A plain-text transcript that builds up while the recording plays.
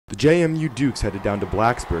The JMU Dukes headed down to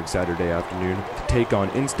Blacksburg Saturday afternoon to take on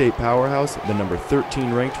in-state powerhouse, the number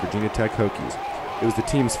 13 ranked Virginia Tech Hokies. It was the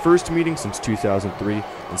team's first meeting since 2003 and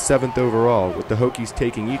 7th overall, with the Hokies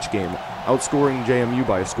taking each game, outscoring JMU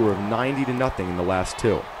by a score of 90-0 in the last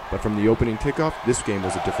two. But from the opening kickoff, this game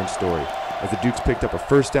was a different story, as the Dukes picked up a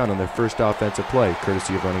first down on their first offensive play,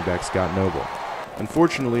 courtesy of running back Scott Noble.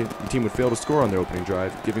 Unfortunately, the team would fail to score on their opening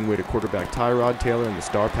drive, giving way to quarterback Tyrod Taylor and the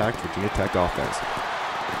star-packed Virginia Tech offense.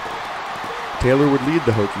 Taylor would lead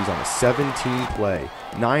the Hokies on a 17-play,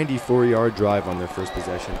 94-yard drive on their first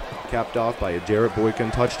possession, capped off by a Jarrett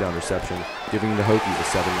Boykin touchdown reception, giving the Hokies a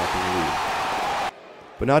 7-0 lead.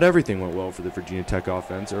 But not everything went well for the Virginia Tech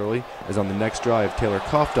offense early, as on the next drive, Taylor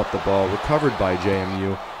coughed up the ball, recovered by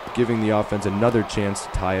JMU, giving the offense another chance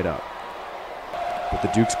to tie it up. But the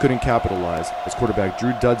Dukes couldn't capitalize, as quarterback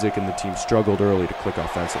Drew Dudzik and the team struggled early to click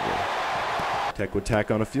offensively. Tech would tack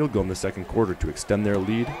on a field goal in the second quarter to extend their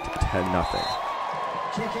lead to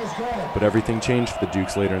 10-0. But everything changed for the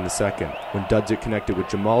Dukes later in the second, when Dudzik connected with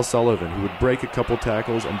Jamal Sullivan, who would break a couple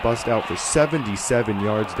tackles and bust out for 77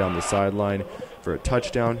 yards down the sideline for a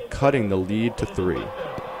touchdown, cutting the lead to 3.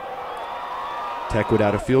 Tech would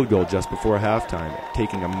add a field goal just before halftime,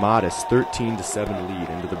 taking a modest 13-7 lead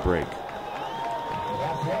into the break.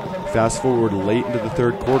 Fast forward late into the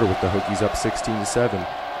third quarter with the Hokies up 16-7,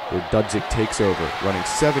 where Dudzik takes over, running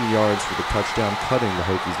 7 yards for the touchdown, cutting the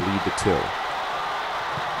Hokies' lead to 2.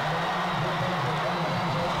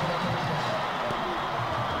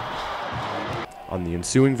 On the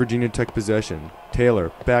ensuing Virginia Tech possession,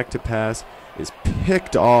 Taylor, back to pass, is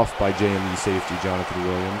picked off by JMU safety Jonathan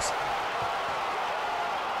Williams,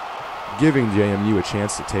 giving JMU a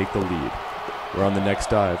chance to take the lead. Where on the next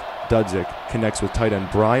dive, Dudzik connects with tight end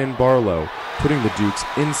Brian Barlow, putting the Dukes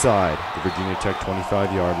inside the Virginia Tech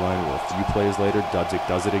 25-yard line, where a few plays later, Dudzik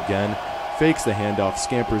does it again, fakes the handoff,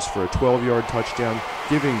 scampers for a 12-yard touchdown,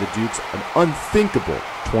 giving the Dukes an unthinkable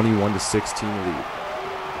 21-16 lead.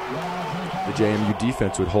 The JMU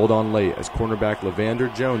defense would hold on late as cornerback Lavander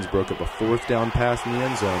Jones broke up a fourth down pass in the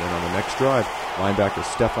end zone, and on the next drive, linebacker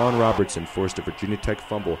Stephon Robertson forced a Virginia Tech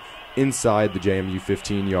fumble inside the JMU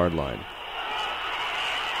 15-yard line.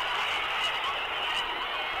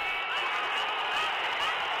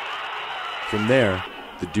 From there,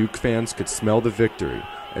 the Duke fans could smell the victory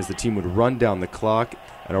as the team would run down the clock,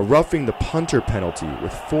 and a roughing the punter penalty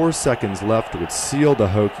with 4 seconds left would seal the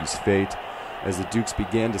Hokies' fate as the Dukes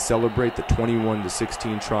began to celebrate the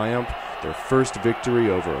 21-16 triumph, their first victory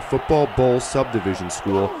over a football bowl subdivision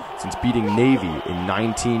school since beating Navy in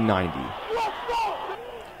 1990.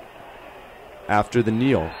 After the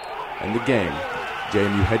kneel and the game,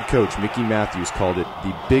 JMU head coach Mickey Matthews called it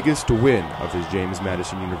the biggest win of his James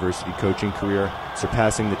Madison University coaching career,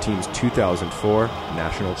 surpassing the team's 2004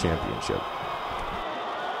 national championship.